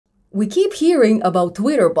We keep hearing about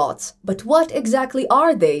Twitter bots, but what exactly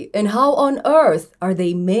are they and how on earth are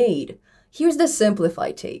they made? Here's the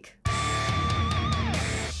simplified take.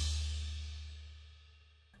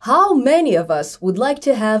 How many of us would like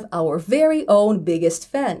to have our very own biggest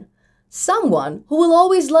fan? Someone who will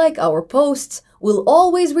always like our posts, will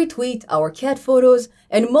always retweet our cat photos,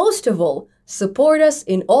 and most of all, support us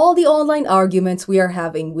in all the online arguments we are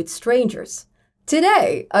having with strangers.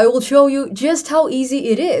 Today, I will show you just how easy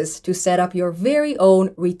it is to set up your very own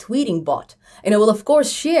retweeting bot, and I will of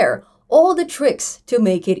course share all the tricks to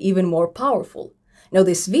make it even more powerful. Now,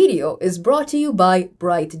 this video is brought to you by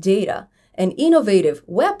Bright Data, an innovative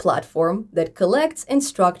web platform that collects and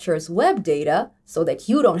structures web data so that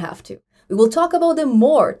you don't have to. We will talk about them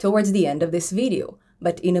more towards the end of this video,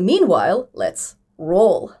 but in the meanwhile, let's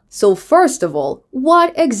roll. So first of all,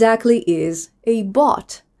 what exactly is a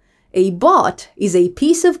bot? A bot is a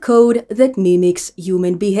piece of code that mimics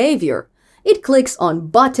human behavior. It clicks on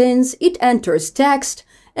buttons, it enters text,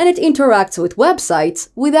 and it interacts with websites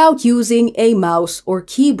without using a mouse or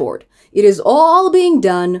keyboard. It is all being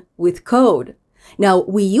done with code. Now,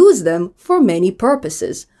 we use them for many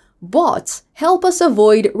purposes. Bots help us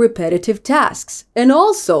avoid repetitive tasks and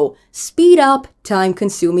also speed up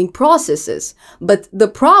time-consuming processes. But the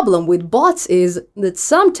problem with bots is that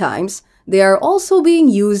sometimes they are also being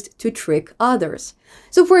used to trick others.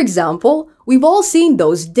 So for example, we've all seen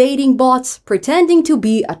those dating bots pretending to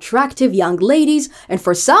be attractive young ladies, and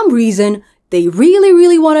for some reason, they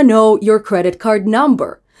really want to know your credit card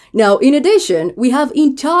number. Now, in addition, we have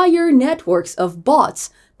entire networks of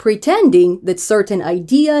bots pretending that certain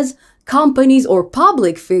ideas, companies, or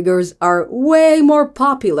public figures are way more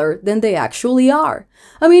popular than they actually are.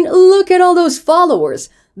 I mean, look at all those followers.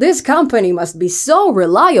 This company must be so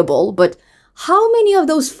reliable, but how many of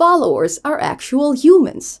those followers are actual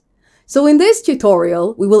humans? So in this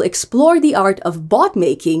tutorial, we will explore the art of bot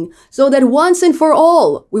making so that once and for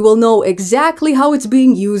all, we will know exactly how it's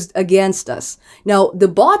being used against us. Now, the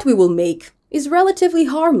bot we will make is relatively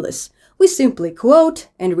harmless. We simply quote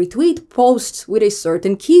and retweet posts with a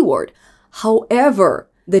certain keyword. However,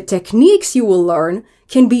 the techniques you will learn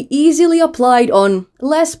can be easily applied on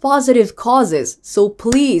less positive causes, so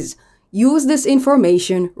please use this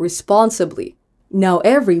information responsibly. Now,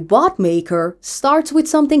 every bot maker starts with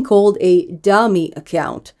something called a dummy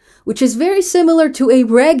account, which is very similar to a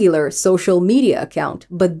regular social media account,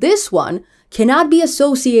 but this one cannot be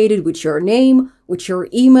associated with your name, with your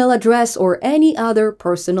email address, or any other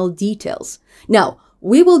personal details. Now,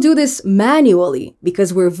 we will do this manually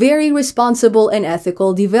because we're very responsible and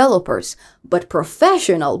ethical developers, but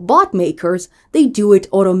professional bot makers, they do it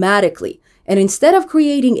automatically. And instead of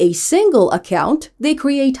creating a single account, they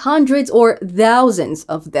create hundreds or thousands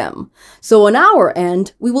of them. So on our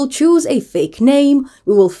end, we will choose a fake name,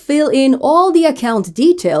 we will fill in all the account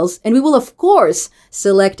details, and we will of course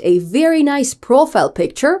select a very nice profile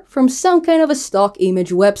picture from some kind of a stock image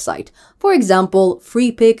website, for example,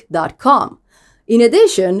 freepic.com. In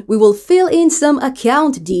addition, we will fill in some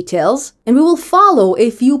account details and we will follow a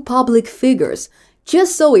few public figures,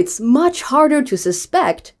 just so it's much harder to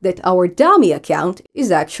suspect that our dummy account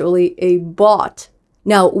is actually a bot.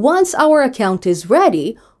 Now, once our account is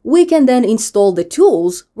ready, we can then install the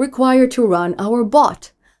tools required to run our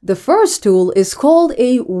bot. The first tool is called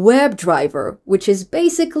a WebDriver, which is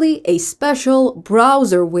basically a special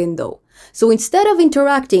browser window. So instead of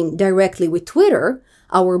interacting directly with Twitter,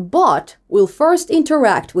 our bot will first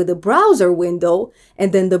interact with the browser window,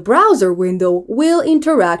 and then the browser window will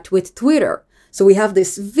interact with Twitter. So we have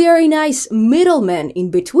this very nice middleman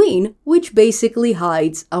in between, which basically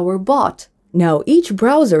hides our bot. Now, each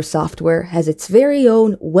browser software has its very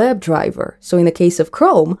own WebDriver. So in the case of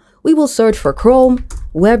Chrome, we will search for Chrome,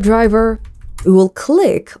 WebDriver, we will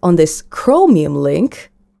click on this Chromium link,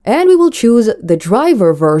 and we will choose the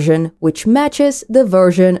driver version, which matches the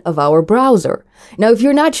version of our browser. Now, if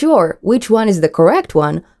you're not sure which one is the correct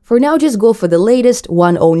one, for now just go for the latest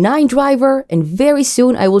 109 driver, and very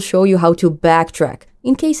soon I will show you how to backtrack,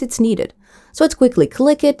 in case it's needed. So let's quickly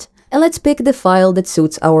click it, and let's pick the file that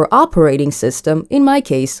suits our operating system, in my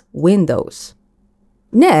case, Windows.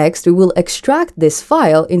 Next, we will extract this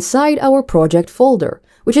file inside our project folder,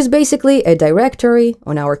 which is basically a directory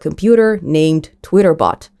on our computer named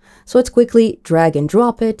TwitterBot. So let's quickly drag and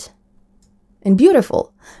drop it. And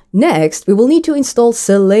beautiful. Next, we will need to install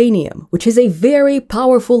Selenium, which is a very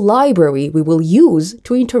powerful library we will use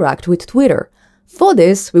to interact with Twitter. For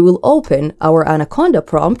this, we will open our Anaconda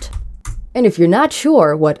prompt. And if you're not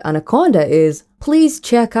sure what Anaconda is, please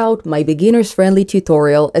check out my beginners-friendly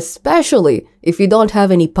tutorial, especially if you don't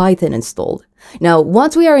have any Python installed. Now,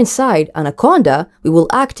 once we are inside Anaconda, we will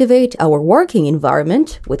activate our working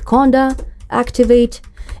environment with conda, activate,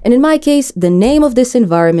 and in my case, the name of this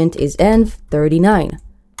environment is env39.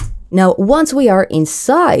 Now, once we are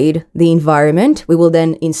inside the environment, we will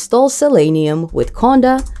then install Selenium with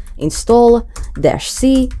conda, install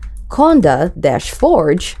 -c,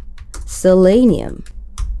 conda-forge, Selenium.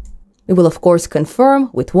 We will of course confirm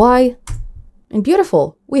with Y, and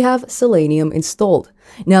beautiful, we have Selenium installed.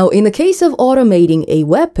 Now, in the case of automating a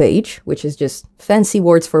web page, which is just fancy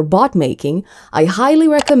words for bot making, I highly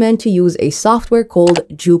recommend to use a software called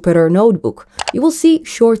Jupyter Notebook. You will see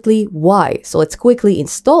shortly why. So let's quickly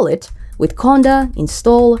install it with conda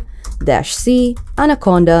install -c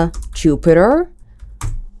anaconda Jupyter.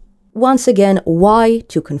 Once again, Y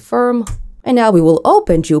to confirm. And now we will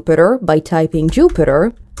open Jupyter by typing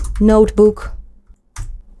Jupyter Notebook.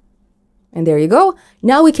 And there you go.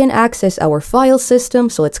 Now we can access our file system.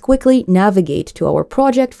 So let's quickly navigate to our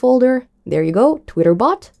project folder. There you go,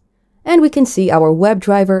 TwitterBot. And we can see our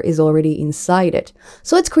WebDriver is already inside it.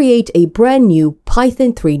 So let's create a brand new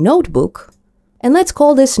Python 3 notebook. And let's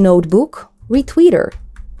call this notebook Retweeter,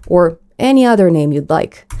 or any other name you'd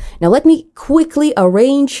like. Now let me quickly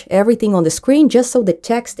arrange everything on the screen just so the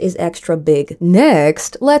text is extra big.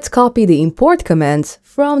 Next, let's copy the import commands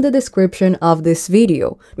from the description of this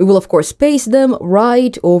video. We will of course paste them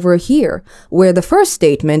right over here, where the first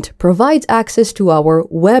statement provides access to our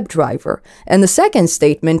WebDriver, and the second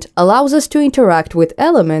statement allows us to interact with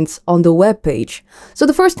elements on the web page. So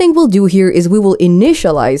the first thing we'll do here is we will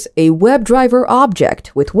initialize a WebDriver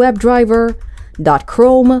object with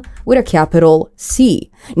WebDriver.Chrome with a capital C.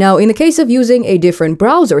 Now, in the case of using a different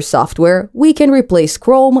browser software, we can replace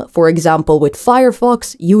Chrome, for example, with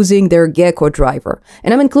Firefox using their Gecko driver.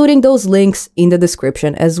 And I'm including those links in the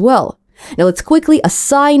description as well. Now, let's quickly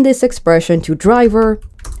assign this expression to driver.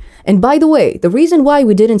 And by the way, the reason why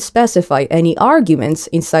we didn't specify any arguments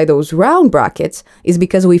inside those round brackets is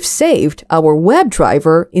because we've saved our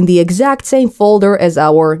WebDriver in the exact same folder as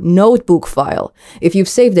our notebook file. If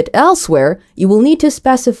you've saved it elsewhere, you will need to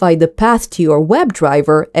specify the path to your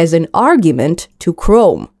WebDriver as an argument to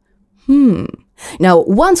Chrome. Now,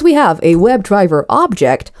 once we have a WebDriver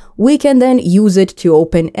object, we can then use it to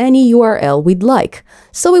open any URL we'd like.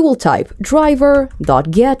 So we will type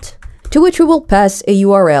driver.get, to which we will pass a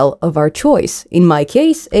URL of our choice. In my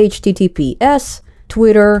case, https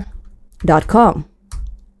twitter.com.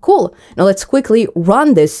 Cool. Now let's quickly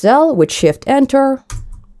run this cell with Shift-Enter.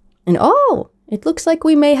 And oh, it looks like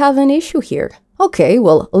we may have an issue here. Okay,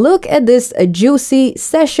 well, look at this juicy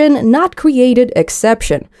session not created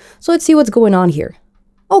exception. So let's see what's going on here.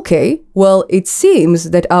 Okay, well, it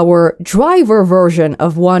seems that our driver version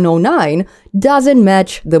of 109 doesn't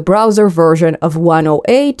match the browser version of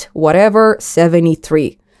 108, whatever,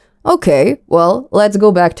 73. Okay, well, let's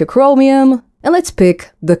go back to Chromium and let's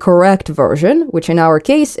pick the correct version, which in our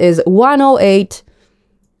case is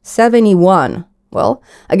 108.71. Well,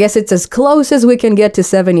 I guess it's as close as we can get to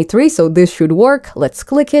 73, so this should work. Let's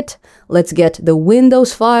click it. Let's get the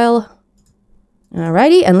Windows file.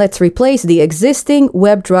 Alrighty, and let's replace the existing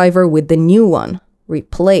WebDriver with the new one.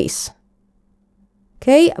 Replace.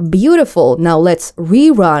 Okay, beautiful. Now let's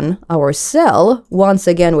rerun our cell once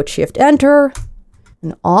again with Shift-Enter.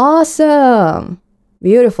 And awesome.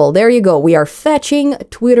 Beautiful. There you go. We are fetching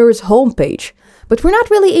Twitter's homepage. But we're not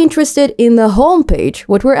really interested in the homepage.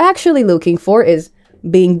 What we're actually looking for is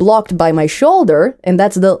being blocked by my shoulder, and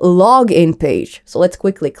that's the login page. So let's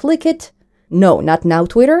quickly click it. No, not now,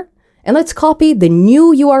 Twitter. And let's copy the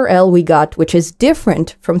new URL we got, which is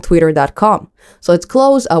different from twitter.com. So let's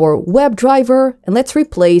close our WebDriver and let's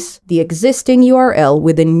replace the existing URL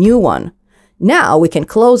with a new one. Now we can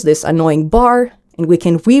close this annoying bar and we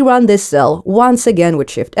can rerun this cell once again with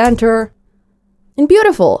Shift-Enter. And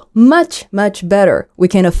beautiful, much, much better. We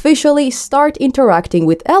can officially start interacting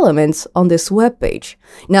with elements on this web page.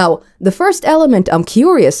 Now, the first element I'm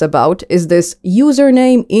curious about is this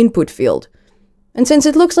username input field. And since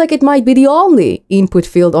it looks like it might be the only input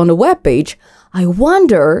field on the web page, I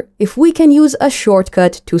wonder if we can use a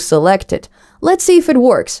shortcut to select it. Let's see if it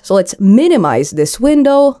works. So let's minimize this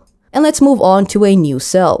window and let's move on to a new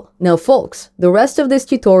cell. Now, folks, the rest of this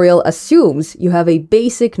tutorial assumes you have a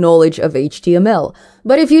basic knowledge of HTML.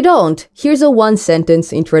 But if you don't, here's a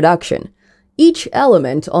one-sentence introduction. Each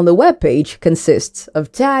element on the web page consists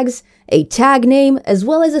of tags, a tag name, as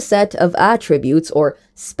well as a set of attributes or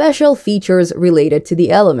special features related to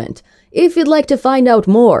the element. If you'd like to find out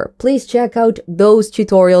more, please check out those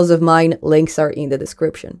tutorials of mine. Links are in the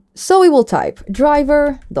description. So we will type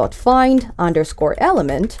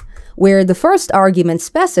driver.find_element where the first argument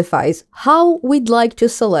specifies how we'd like to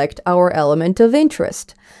select our element of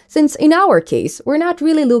interest. Since in our case, we're not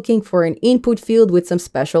really looking for an input field with some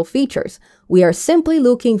special features. We are simply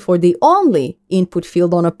looking for the only input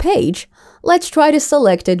field on a page. Let's try to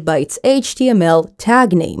select it by its HTML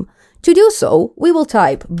tag name. To do so, we will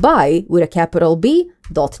type by with a capital B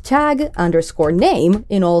dot tag underscore name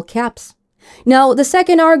in all caps. Now, the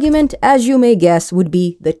second argument, as you may guess, would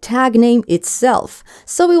be the tag name itself.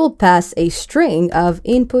 So we will pass a string of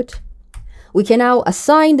input. We can now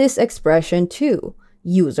assign this expression to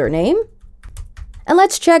username. And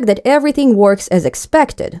let's check that everything works as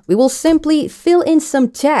expected. We will simply fill in some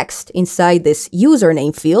text inside this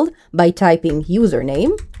username field by typing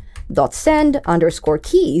username.send underscore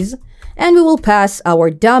keys, and we will pass our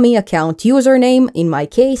dummy account username, in my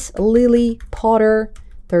case, Lily Potter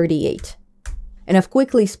 38. And I've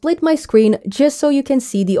quickly split my screen just so you can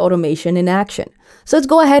see the automation in action. So let's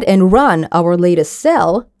go ahead and run our latest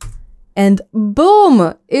cell. And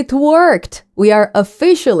boom, it worked! We are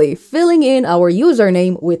officially filling in our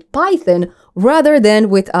username with Python rather than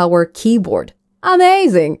with our keyboard.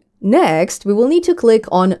 Amazing! Next, we will need to click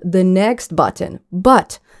on the next button.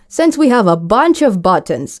 But since we have a bunch of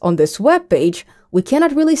buttons on this web page, we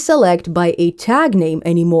cannot really select by a tag name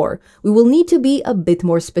anymore. We will need to be a bit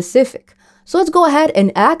more specific. So let's go ahead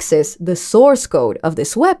and access the source code of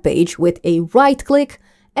this web page with a right click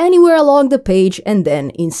anywhere along the page and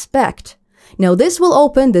then inspect. Now this will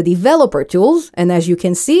open the developer tools, and as you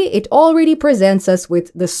can see, it already presents us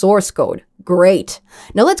with the source code. Great!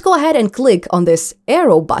 Now let's go ahead and click on this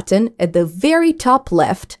arrow button at the very top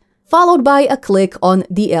left, followed by a click on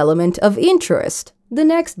the element of interest, the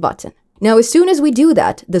next button. Now as soon as we do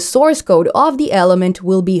that, the source code of the element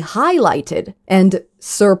will be highlighted, and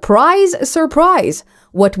surprise, surprise!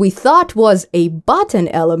 What we thought was a button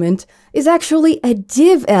element is actually a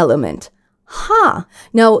div element.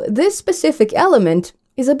 Now, this specific element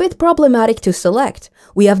is a bit problematic to select.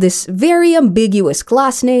 We have this very ambiguous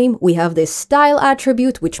class name, we have this style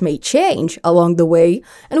attribute which may change along the way,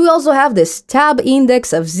 and we also have this tab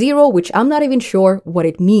index of 0, which I'm not even sure what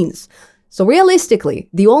it means. So realistically,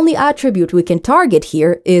 the only attribute we can target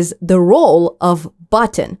here is the role of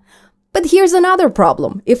button. But here's another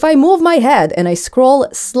problem. If I move my head and I scroll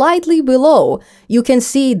slightly below, you can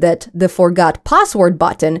see that the forgot password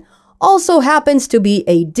button also happens to be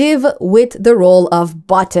a div with the role of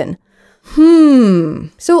button.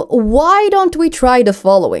 So why don't we try the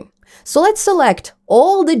following? So let's select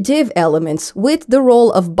all the div elements with the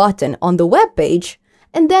role of button on the web page,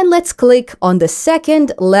 and then let's click on the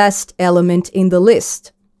second last element in the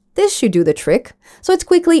list. This should do the trick. So let's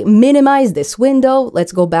quickly minimize this window.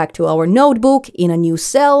 Let's go back to our notebook in a new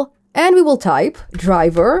cell, and we will type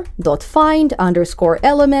driver.find underscore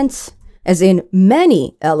elements, as in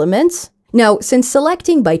many elements. Now, since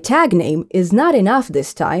selecting by tag name is not enough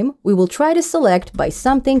this time, we will try to select by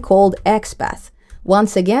something called XPath.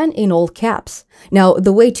 Once again, in all caps. Now,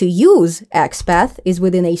 the way to use XPath is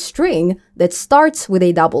within a string that starts with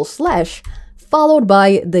a double slash, followed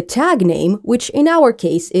by the tag name, which in our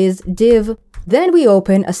case is div. Then we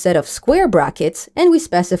open a set of square brackets and we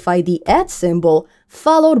specify the @ symbol,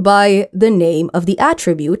 followed by the name of the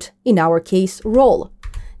attribute, in our case role.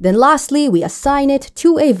 Then lastly, we assign it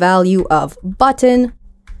to a value of button,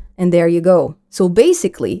 and there you go. So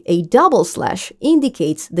basically, a double slash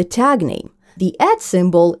indicates the tag name. The @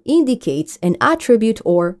 symbol indicates an attribute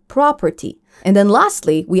or property. And then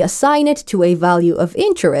lastly, we assign it to a value of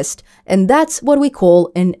interest, and that's what we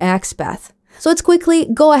call an XPath. So let's quickly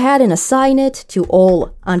go ahead and assign it to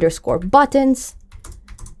all underscore buttons.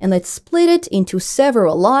 And let's split it into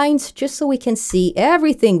several lines just so we can see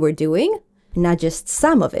everything we're doing, not just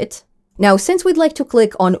some of it. Now, since we'd like to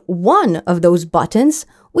click on one of those buttons,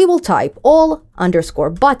 we will type all underscore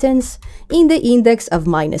buttons in the index of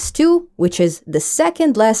 -2, which is the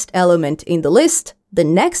second last element in the list, the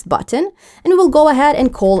next button, and we'll go ahead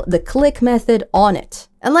and call the click method on it.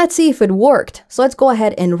 And let's see if it worked. So let's go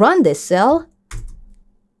ahead and run this cell.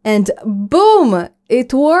 And boom,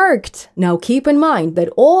 it worked. Now keep in mind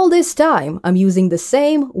that all this time I'm using the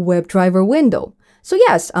same WebDriver window. So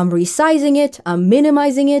yes, I'm resizing it, I'm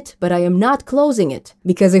minimizing it, but I am not closing it.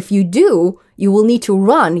 Because if you do, you will need to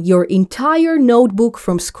run your entire notebook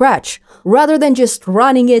from scratch, rather than just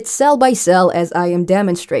running it cell by cell as I am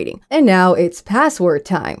demonstrating. And now it's password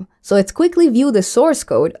time. So let's quickly view the source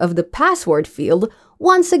code of the password field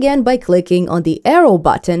once again by clicking on the arrow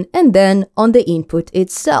button and then on the input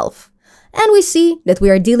itself. And we see that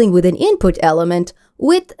we are dealing with an input element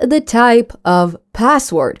with the type of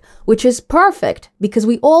password, which is perfect because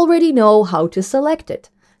we already know how to select it.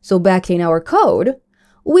 So back in our code,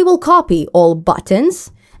 we will copy all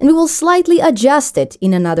buttons and we will slightly adjust it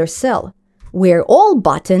in another cell, where all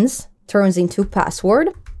buttons turns into password,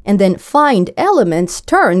 and then find elements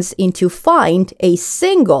turns into find a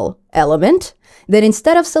single element. Then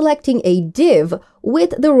instead of selecting a div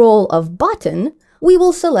with the role of button, we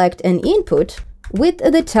will select an input with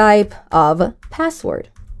the type of password.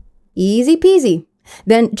 Easy peasy.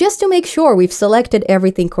 Then just to make sure we've selected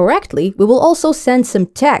everything correctly, we will also send some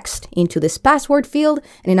text into this password field.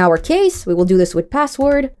 And in our case, we will do this with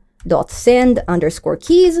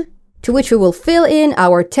password.send_keys, to which we will fill in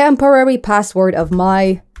our temporary password of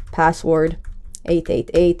my password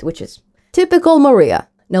 888, which is typical Maria.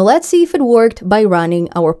 Now let's see if it worked by running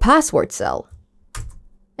our password cell.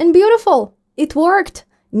 And beautiful, it worked.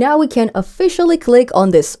 Now we can officially click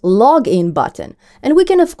on this login button, and we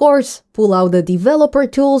can of course pull out the developer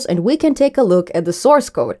tools and we can take a look at the source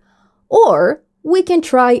code. Or we can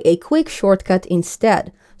try a quick shortcut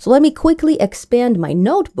instead. So let me quickly expand my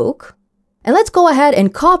notebook, and let's go ahead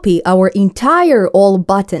and copy our entire all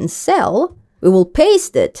button cell. We will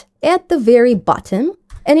paste it at the very bottom,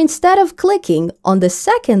 and instead of clicking on the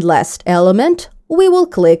second last element, we will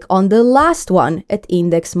click on the last one at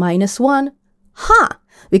index -1.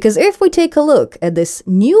 Because if we take a look at this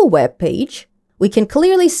new web page, we can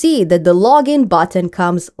clearly see that the login button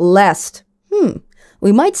comes last.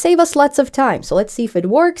 We might save us lots of time. So let's see if it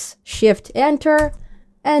works. Shift Enter,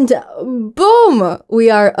 and boom,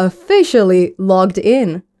 we are officially logged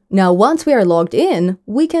in. Now, once we are logged in,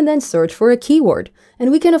 we can then search for a keyword,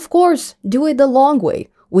 and we can of course do it the long way.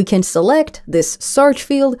 We can select this search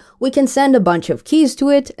field, we can send a bunch of keys to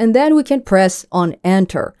it, and then we can press on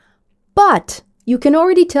Enter. But you can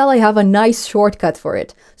already tell I have a nice shortcut for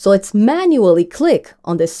it. So let's manually click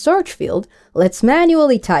on this search field, let's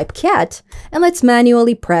manually type cat, and let's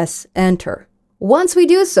manually press Enter. Once we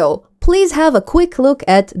do so, please have a quick look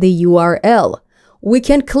at the URL. We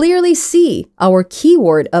can clearly see our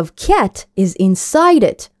keyword of cat is inside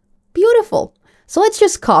it. Beautiful. So let's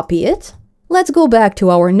just copy it. Let's go back to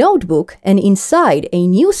our notebook, and inside a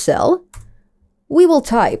new cell, we will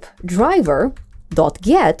type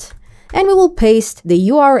driver.get, and we will paste the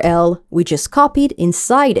URL we just copied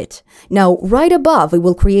inside it. Now, right above, we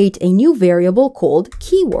will create a new variable called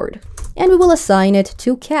keyword, and we will assign it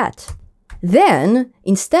to cat. Then,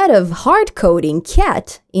 instead of hard coding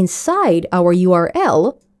cat inside our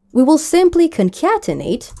URL, we will simply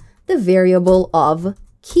concatenate the variable of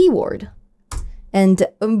keyword. And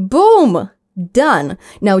boom! Done!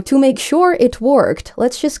 Now, to make sure it worked,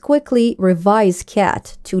 let's just quickly revise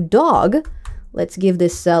cat to dog. Let's give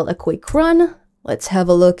this cell a quick run. Let's have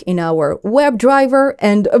a look in our WebDriver,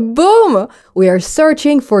 and boom! We are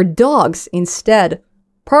searching for dogs instead.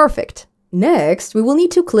 Perfect. Next, we will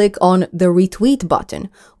need to click on the retweet button,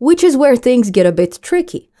 which is where things get a bit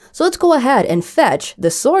tricky. So let's go ahead and fetch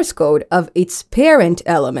the source code of its parent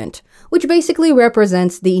element, which basically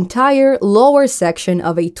represents the entire lower section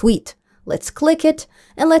of a tweet. Let's click it,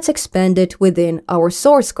 and let's expand it within our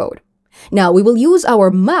source code. Now, we will use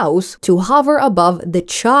our mouse to hover above the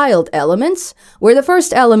child elements, where the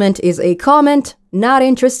first element is a comment, not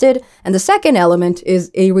interested, and the second element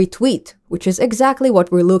is a retweet, which is exactly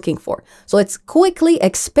what we're looking for. So let's quickly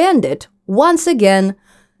expand it once again,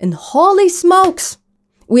 and holy smokes,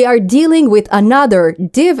 we are dealing with another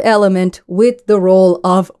div element with the role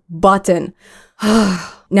of button.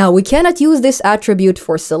 Now, we cannot use this attribute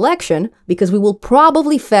for selection because we will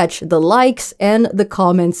probably fetch the likes and the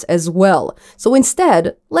comments as well. So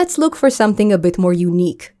instead, let's look for something a bit more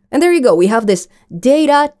unique. And there you go, we have this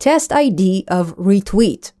data test ID of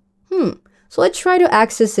retweet. So let's try to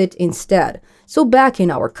access it instead. So back in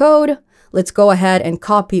our code, let's go ahead and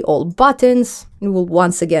copy all buttons. And we'll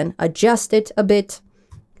once again adjust it a bit.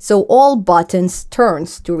 So all buttons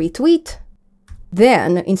turns to retweet.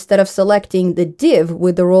 Then, instead of selecting the div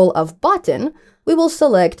with the role of button, we will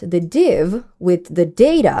select the div with the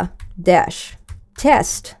data-test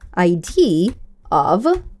ID of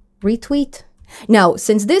retweet. Now,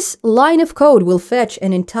 since this line of code will fetch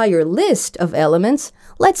an entire list of elements,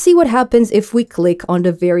 let's see what happens if we click on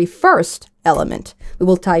the very first element. We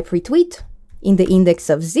will type retweet in the index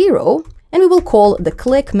of 0, and we will call the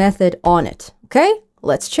click method on it. Okay,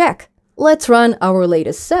 let's check. Let's run our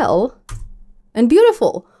latest cell. And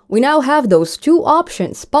beautiful, we now have those two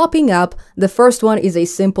options popping up. The first one is a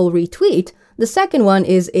simple retweet. The second one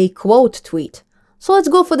is a quote tweet. So let's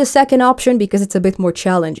go for the second option because it's a bit more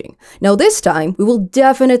challenging. Now this time, we will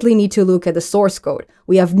definitely need to look at the source code.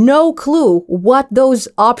 We have no clue what those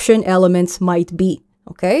option elements might be,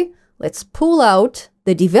 okay? Let's pull out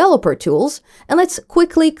the developer tools and let's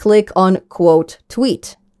quickly click on quote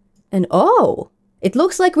tweet. And oh, It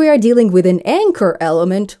looks like we are dealing with an anchor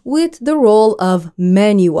element with the role of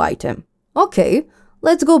menu item. Okay,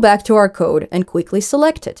 let's go back to our code and quickly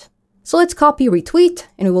select it. So let's copy retweet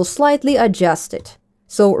and we will slightly adjust it.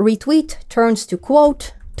 So retweet turns to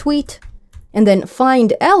quote, tweet, and then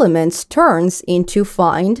find elements turns into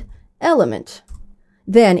find element.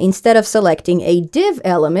 Then instead of selecting a div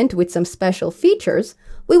element with some special features,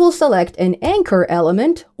 we will select an anchor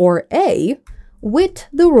element, or A, with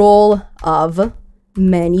the role of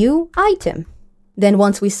menu item. Then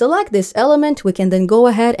once we select this element, we can then go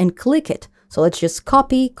ahead and click it. So let's just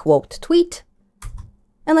copy quote tweet,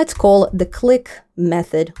 and let's call the click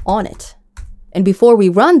method on it. And before we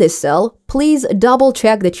run this cell, please double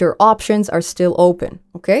check that your options are still open,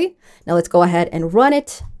 okay? Now let's go ahead and run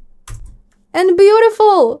it. And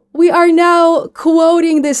beautiful! We are now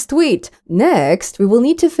quoting this tweet. Next, we will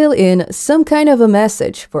need to fill in some kind of a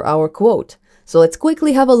message for our quote. So let's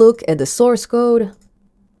quickly have a look at the source code.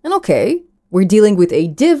 And okay, we're dealing with a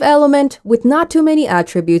div element with not too many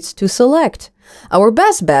attributes to select. Our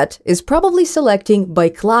best bet is probably selecting by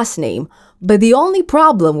class name, but the only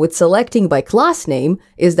problem with selecting by class name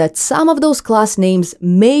is that some of those class names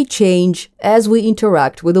may change as we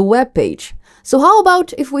interact with the web page. So how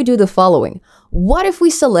about if we do the following? What if we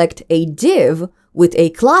select a div with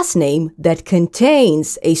a class name that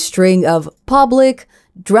contains a string of public,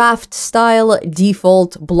 draft style,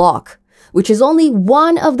 default, block, which is only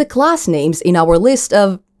one of the class names in our list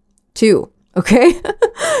of 2, okay?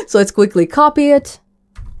 So let's quickly copy it.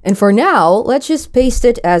 And for now, let's just paste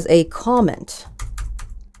it as a comment.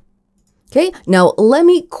 Okay, now let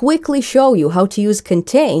me quickly show you how to use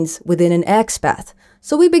contains within an XPath.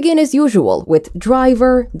 So we begin as usual with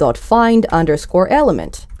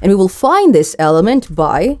driver.find_element, and we will find this element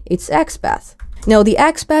by its XPath. Now the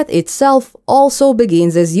XPath itself also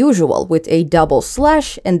begins as usual with a double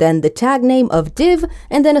slash and then the tag name of div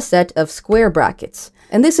and then a set of square brackets.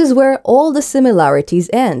 And this is where all the similarities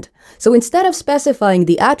end. So instead of specifying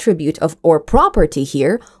the attribute of or property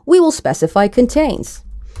here, we will specify contains.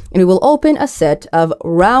 And we will open a set of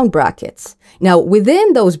round brackets. Now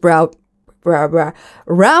within those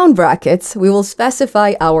round brackets, we will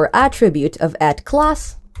specify our attribute of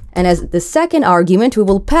 @class. And as the second argument, we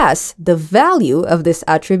will pass the value of this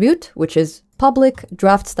attribute, which is public,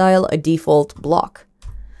 draft style, a default block.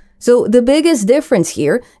 So the biggest difference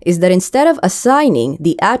here is that instead of assigning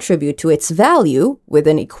the attribute to its value with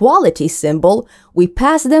an equality symbol, we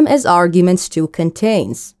pass them as arguments to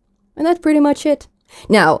contains. And that's pretty much it.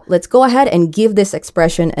 Now, let's go ahead and give this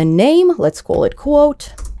expression a name. Let's call it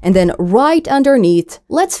quote. And then right underneath,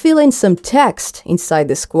 let's fill in some text inside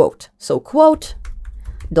this quote. So quote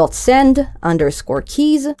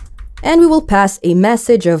 .send_keys, and we will pass a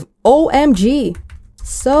message of OMG,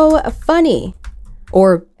 so funny,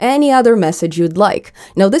 or any other message you'd like.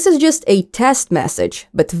 Now this is just a test message,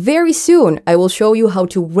 but very soon I will show you how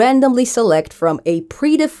to randomly select from a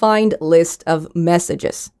predefined list of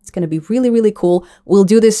messages. It's gonna be really, really cool. We'll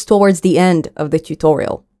do this towards the end of the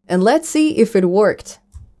tutorial. And let's see if it worked.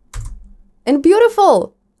 And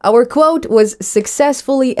beautiful! Our quote was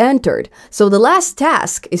successfully entered. So the last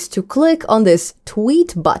task is to click on this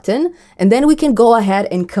tweet button, and then we can go ahead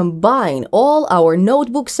and combine all our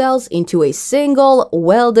notebook cells into a single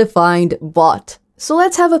well-defined bot. So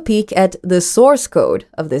let's have a peek at the source code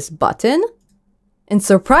of this button. And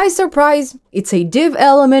surprise, surprise, it's a div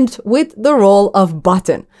element with the role of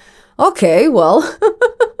button. Okay, well,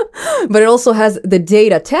 but it also has the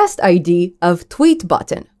data test ID of tweet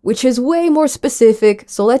button, which is way more specific,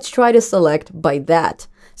 so let's try to select by that.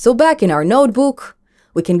 So back in our notebook,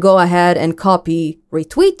 we can go ahead and copy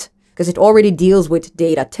retweet, because it already deals with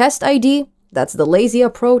data test ID. That's the lazy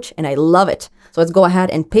approach, and I love it. So let's go ahead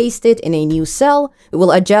and paste it in a new cell. We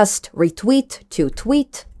will adjust retweet to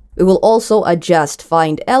tweet. We will also adjust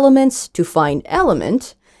find elements to find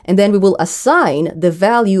element, and then we will assign the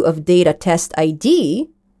value of data test ID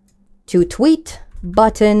to tweet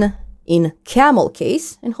button in camel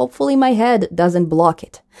case, and hopefully my head doesn't block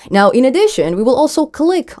it. Now, in addition, we will also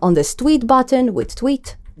click on this tweet button with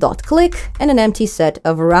tweet.click and an empty set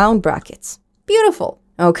of round brackets. Beautiful.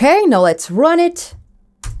 Okay, now let's run it.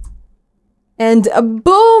 And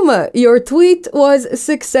boom! Your tweet was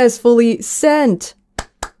successfully sent.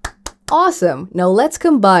 Awesome. Now let's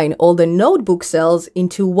combine all the notebook cells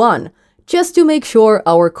into one, just to make sure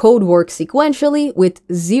our code works sequentially with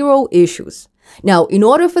 0 issues. Now, in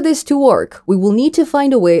order for this to work, we will need to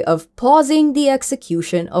find a way of pausing the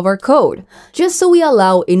execution of our code, just so we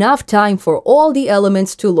allow enough time for all the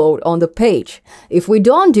elements to load on the page. If we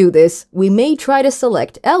don't do this, we may try to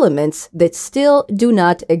select elements that still do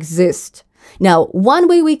not exist. Now, one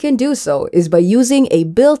way we can do so is by using a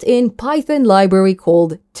built-in Python library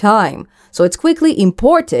called time. So let's quickly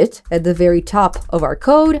import it at the very top of our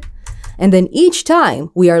code. And then each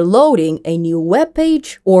time we are loading a new web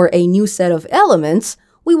page or a new set of elements,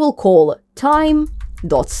 we will call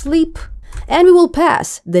time.sleep, and we will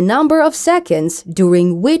pass the number of seconds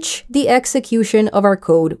during which the execution of our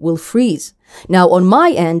code will freeze. Now, on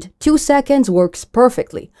my end, 2 seconds works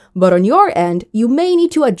perfectly, but on your end, you may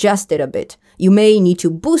need to adjust it a bit. You may need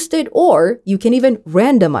to boost it, or you can even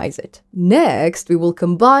randomize it. Next, we will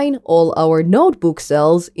combine all our notebook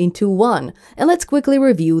cells into one, and let's quickly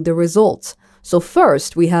review the results. So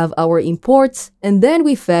first, we have our imports, and then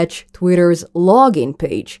we fetch Twitter's login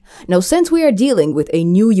page. Now, since we are dealing with a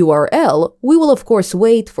new URL, we will of course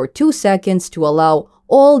wait for 2 seconds to allow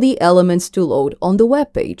all the elements to load on the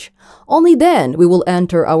web page. Only then we will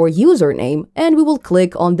enter our username and we will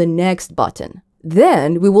click on the next button.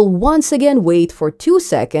 Then we will once again wait for 2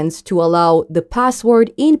 seconds to allow the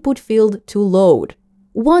password input field to load.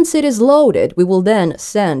 Once it is loaded, we will then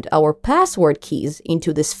send our password keys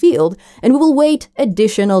into this field and we will wait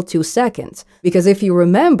additional 2 seconds. Because if you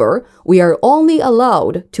remember, we are only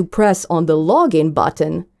allowed to press on the login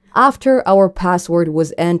button after our password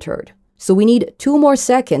was entered. So we need 2 more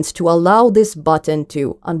seconds to allow this button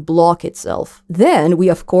to unblock itself. Then we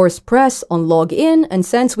of course press on login, and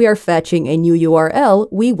since we are fetching a new URL,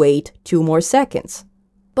 we wait 2 more seconds.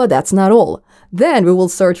 But that's not all. Then we will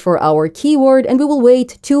search for our keyword and we will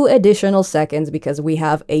wait 2 additional seconds because we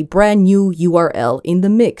have a brand new URL in the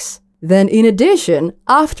mix. Then in addition,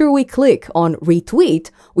 after we click on retweet,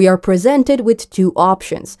 we are presented with 2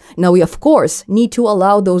 options. Now we of course need to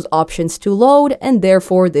allow those options to load and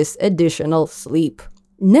therefore this additional sleep.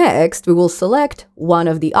 Next, we will select one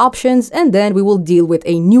of the options and then we will deal with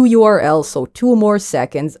a new URL, so 2 more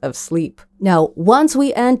seconds of sleep. Now, once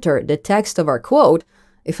we enter the text of our quote,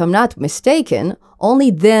 if I'm not mistaken, only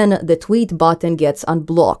then the tweet button gets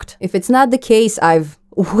unblocked. If it's not the case, I've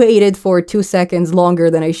waited for 2 seconds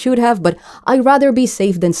longer than I should have, but I'd rather be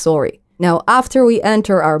safe than sorry. Now, after we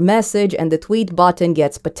enter our message and the tweet button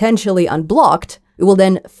gets potentially unblocked, we will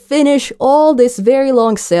then finish all this very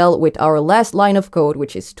long cell with our last line of code,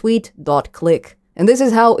 which is tweet.click. And this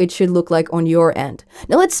is how it should look like on your end.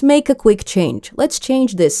 Now let's make a quick change. Let's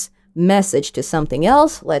change this message to something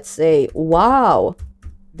else. Let's say, wow,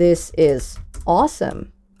 this is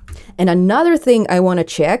awesome. And another thing I want to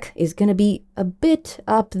check is going to be a bit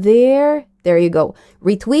up there. There you go.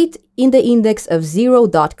 Retweet in the index of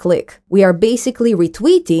 0.click. We are basically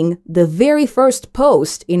retweeting the very first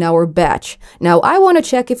post in our batch. Now I want to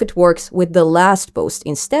check if it works with the last post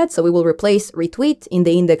instead. So we will replace retweet in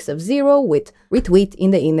the index of 0 with retweet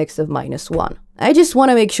in the index of -1. I just want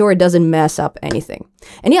to make sure it doesn't mess up anything.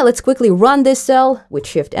 And yeah, let's quickly run this cell with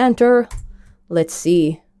Shift Enter. Let's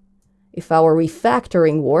see if our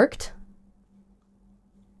refactoring worked.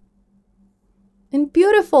 And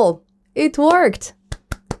beautiful, it worked.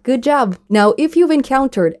 Good job. Now, if you've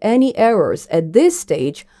encountered any errors at this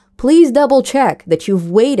stage, please double check that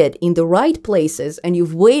you've waited in the right places and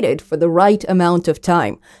you've waited for the right amount of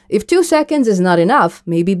time. If 2 seconds is not enough,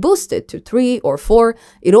 maybe boost it to 3 or 4.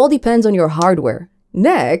 It all depends on your hardware.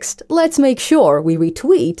 Next, let's make sure we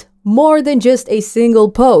retweet more than just a single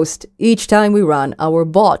post each time we run our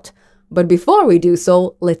bot. But before we do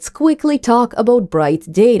so, let's quickly talk about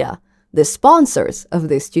Bright Data, the sponsors of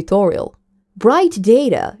this tutorial. Bright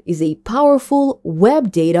Data is a powerful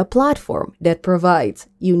web data platform that provides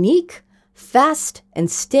unique, fast,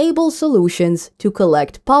 and stable solutions to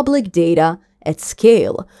collect public data at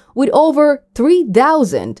scale. With over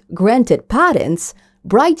 3,000 granted patents,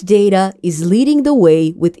 Bright Data is leading the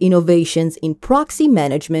way with innovations in proxy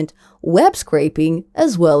management, web scraping,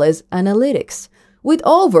 as well as analytics. With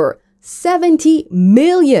over 70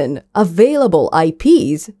 million available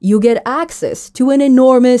IPs, you get access to an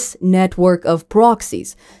enormous network of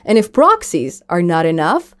proxies. And if proxies are not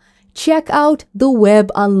enough, check out the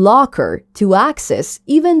Web Unlocker to access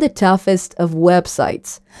even the toughest of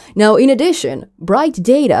websites. Now, in addition, Bright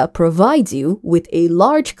Data provides you with a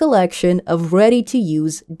large collection of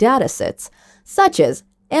ready-to-use datasets, such as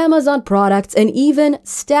Amazon products, and even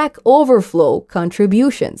Stack Overflow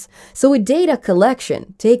contributions. So with data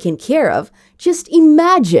collection taken care of, just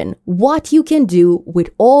imagine what you can do with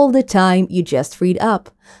all the time you just freed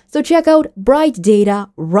up. So check out Bright Data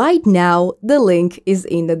right now. The link is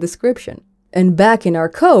in the description. And back in our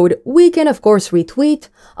code, we can of course retweet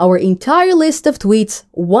our entire list of tweets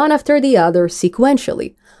one after the other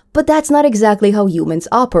sequentially. But that's not exactly how humans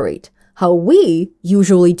operate. How we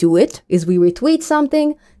usually do it is we retweet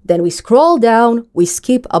something, Then we scroll down, we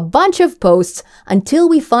skip a bunch of posts until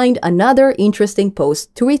we find another interesting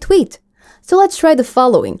post to retweet. So let's try the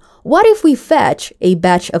following. What if we fetch a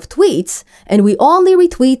batch of tweets and we only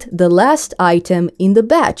retweet the last item in the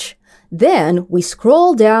batch? Then we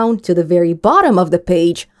scroll down to the very bottom of the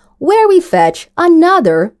page where we fetch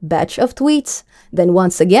another batch of tweets. Then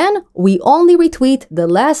once again, we only retweet the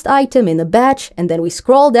last item in the batch, and then we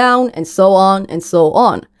scroll down, and so on and so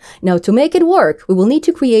on. Now, to make it work, we will need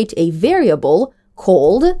to create a variable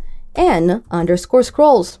called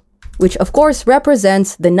n_scrolls, which of course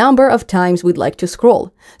represents the number of times we'd like to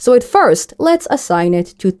scroll. So at first, let's assign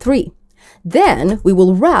it to 3. Then we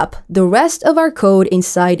will wrap the rest of our code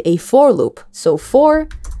inside a for loop. So for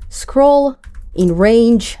scroll in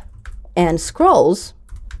range and scrolls,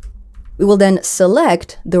 we will then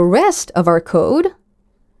select the rest of our code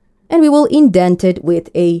and we will indent it with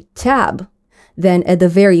a tab. Then at the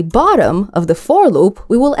very bottom of the for loop,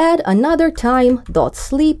 we will add another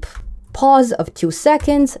time.sleep, pause of 2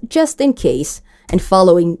 seconds just in case. And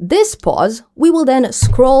following this pause, we will then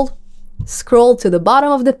scroll to the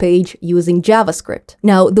bottom of the page using JavaScript.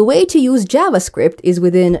 Now, the way to use JavaScript is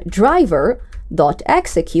within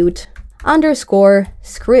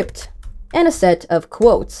driver.execute_script and a set of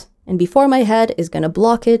quotes. And before my head is going to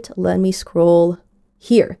block it, let me scroll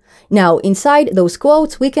here. Now, inside those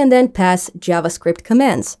quotes, we can then pass JavaScript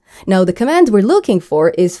commands. Now, the command we're looking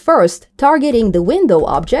for is first targeting the window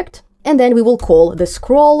object, and then we will call the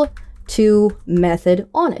scroll_to method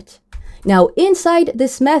on it. Now, inside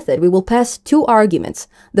this method, we will pass 2 arguments.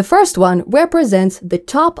 The first one represents the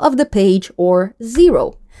top of the page, or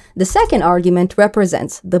 0. The second argument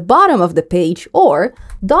represents the bottom of the page, or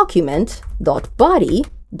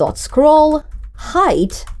document.body.scroll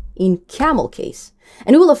height in camel case.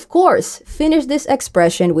 And we will of course finish this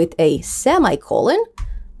expression with a semicolon,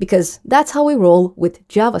 because that's how we roll with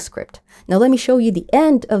JavaScript. Now let me show you the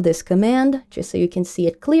end of this command just so you can see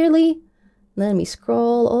it clearly. Let me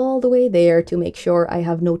scroll all the way there to make sure I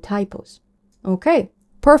have no typos. Okay,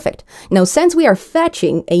 perfect. Now since we are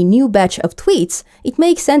fetching a new batch of tweets, it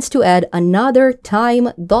makes sense to add another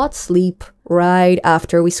time.sleep right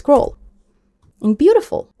after we scroll. And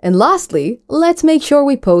beautiful. And lastly, let's make sure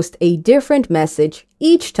we post a different message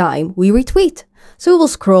each time we retweet. So we will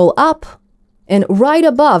scroll up, and right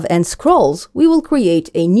above and scrolls, we will create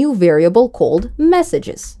a new variable called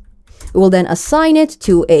messages. We will then assign it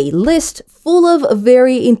to a list full of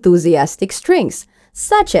very enthusiastic strings,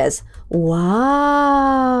 such as,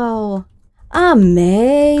 wow,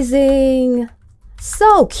 amazing,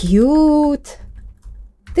 so cute,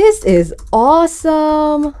 this is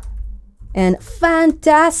awesome, and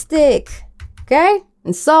fantastic, okay?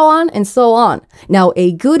 And so on and so on. Now,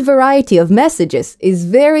 a good variety of messages is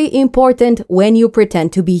very important when you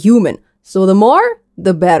pretend to be human. So the more,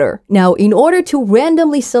 the better. Now, in order to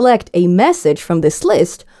randomly select a message from this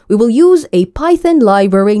list, we will use a Python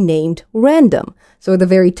library named random. So at the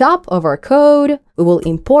very top of our code, we will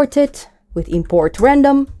import it with import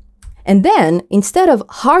random. And then, instead of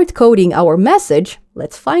hard coding our message,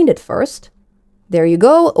 let's find it first. There you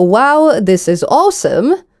go. Wow, this is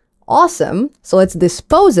awesome. Awesome. So let's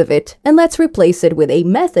dispose of it and let's replace it with a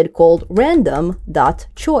method called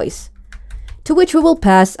random.choice, to which we will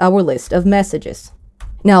pass our list of messages.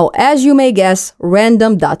 Now, as you may guess,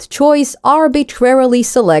 random.choice arbitrarily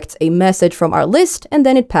selects a message from our list and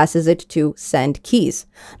then it passes it to send keys.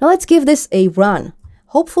 Now let's give this a run.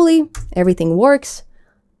 Hopefully everything works.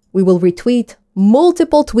 We will retweet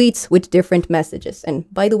multiple tweets with different messages. And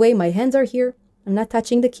by the way, my hands are here. I'm not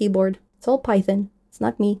touching the keyboard. It's all Python. It's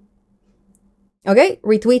not me. Okay,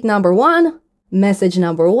 retweet number 1, message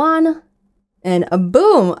number 1, and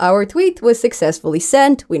boom, our tweet was successfully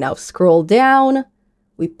sent. We now scroll down.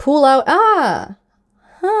 We pull out, I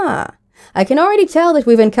can already tell that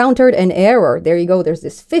we've encountered an error. There you go, there's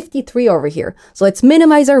this 53 over here. So let's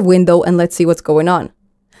minimize our window and let's see what's going on.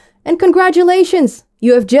 And congratulations,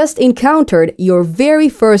 you have just encountered your very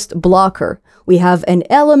first blocker. We have an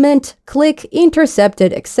element click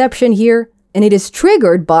intercepted exception here, and it is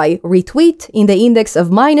triggered by retweet in the index of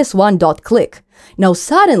 -1.click. Now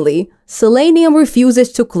suddenly, Selenium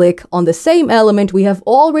refuses to click on the same element we have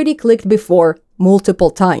already clicked before multiple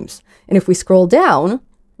times. And if we scroll down,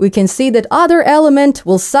 we can see that other element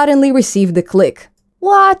will suddenly receive the click.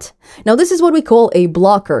 What? Now this is what we call a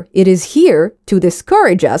blocker. It is here to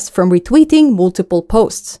discourage us from retweeting multiple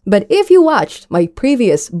posts. But if you watched my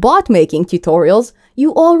previous bot making tutorials,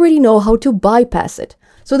 you already know how to bypass it.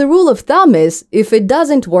 So the rule of thumb is, if it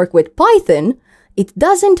doesn't work with Python, it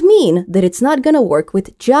doesn't mean that it's not gonna work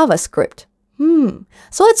with JavaScript.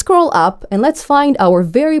 So let's scroll up and let's find our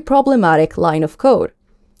very problematic line of code.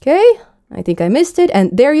 Okay, I think I missed it.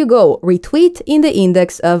 And there you go, retweet in the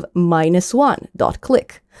index of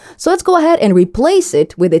 -1.click. So let's go ahead and replace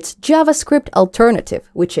it with its JavaScript alternative,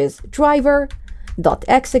 which is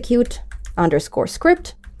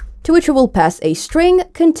driver.execute_script, to which we will pass a string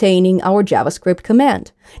containing our JavaScript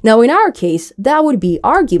command. Now, in our case, that would be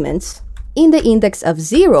arguments in the index of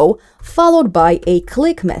 0, followed by a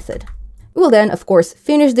click method. We will then, of course,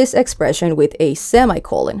 finish this expression with a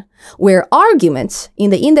semicolon, where arguments in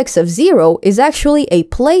the index of 0 is actually a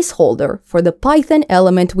placeholder for the Python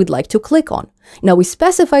element we'd like to click on. Now, we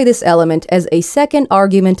specify this element as a second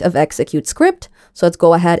argument of execute script, so let's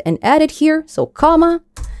go ahead and add it here, so comma,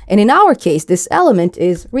 and in our case, this element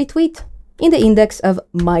is retweet in the index of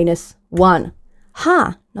 -1.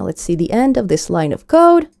 Now let's see the end of this line of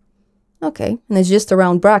code. Okay, and it's just a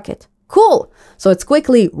round bracket. Cool! So let's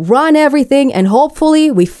quickly run everything, and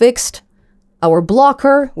hopefully we fixed our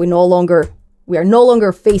blocker. We are no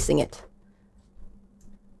longer facing it.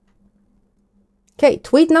 Okay,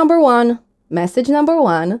 tweet number 1, message number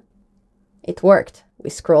 1. It worked. We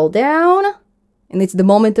scroll down, and it's the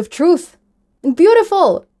moment of truth. And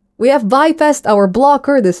beautiful! We have bypassed our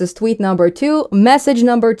blocker. This is tweet number 2, message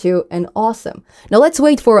number 2, and awesome. Now let's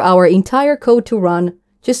wait for our entire code to run,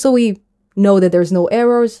 just so we know that there's no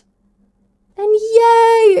errors. And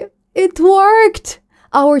yay! It worked!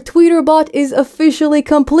 Our Tweeter bot is officially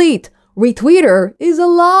complete. Retweeter is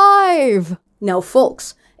alive! Now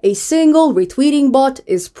folks, a single retweeting bot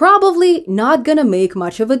is probably not gonna make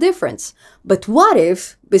much of a difference. But what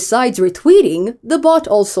if, besides retweeting, the bot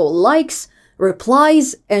also likes,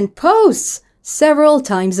 replies, and posts several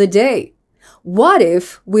times a day? What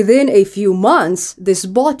if, within a few months, this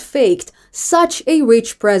bot faked such a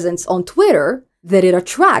rich presence on Twitter that it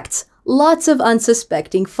attracts lots of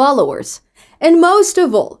unsuspecting followers? And most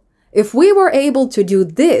of all, if we were able to do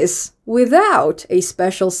this without a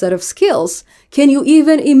special set of skills, can you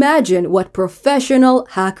even imagine what professional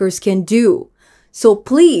hackers can do? So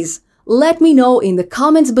please, let me know in the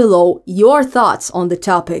comments below your thoughts on the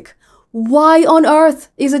topic. Why on earth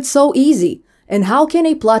is it so easy? And how can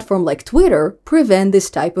a platform like Twitter prevent this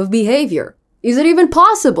type of behavior? Is it even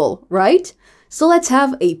possible, right? So let's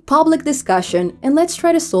have a public discussion and let's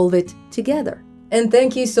try to solve it together. And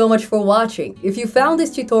thank you so much for watching. If you found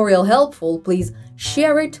this tutorial helpful, please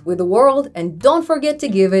share it with the world and don't forget to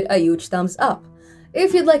give it a huge thumbs up.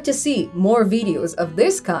 If you'd like to see more videos of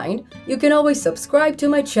this kind, you can always subscribe to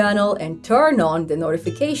my channel and turn on the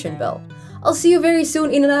notification bell. I'll see you very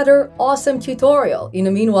soon in another awesome tutorial. In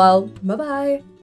the meanwhile, bye-bye!